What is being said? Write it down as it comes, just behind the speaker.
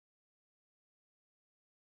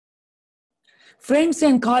Friends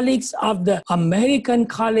and colleagues of the American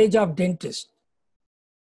College of Dentists.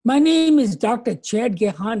 My name is Dr. Chad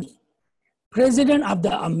Gehani, President of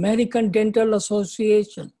the American Dental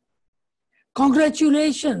Association.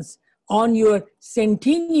 Congratulations on your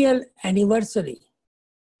centennial anniversary.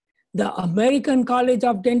 The American College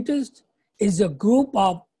of Dentists is a group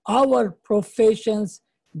of our profession's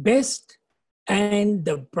best and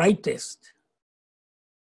the brightest.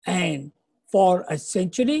 And for a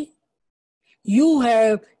century, you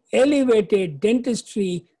have elevated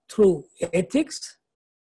dentistry through ethics,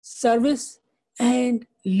 service, and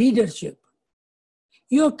leadership.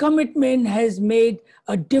 Your commitment has made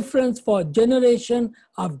a difference for a generation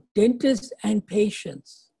of dentists and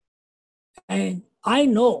patients. And I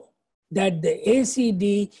know that the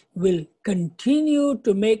ACD will continue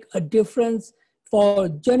to make a difference for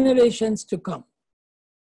generations to come.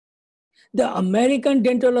 The American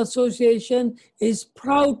Dental Association is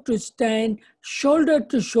proud to stand shoulder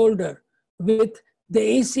to shoulder with the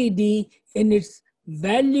ACD in its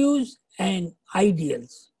values and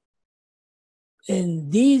ideals. In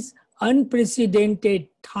these unprecedented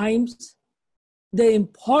times, the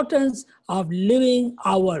importance of living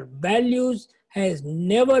our values has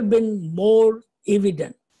never been more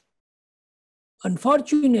evident.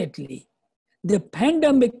 Unfortunately, the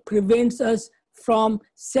pandemic prevents us from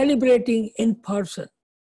celebrating in person.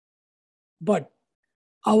 But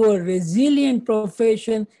our resilient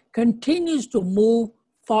profession continues to move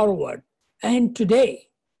forward. And today,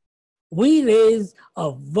 we raise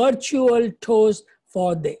a virtual toast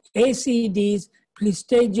for the ACD's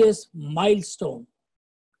prestigious milestone.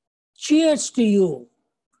 Cheers to you,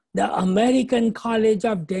 the American College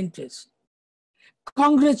of Dentists.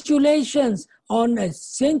 Congratulations on a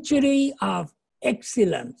century of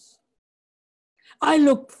excellence. I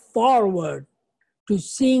look forward to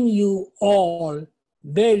seeing you all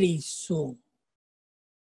very soon.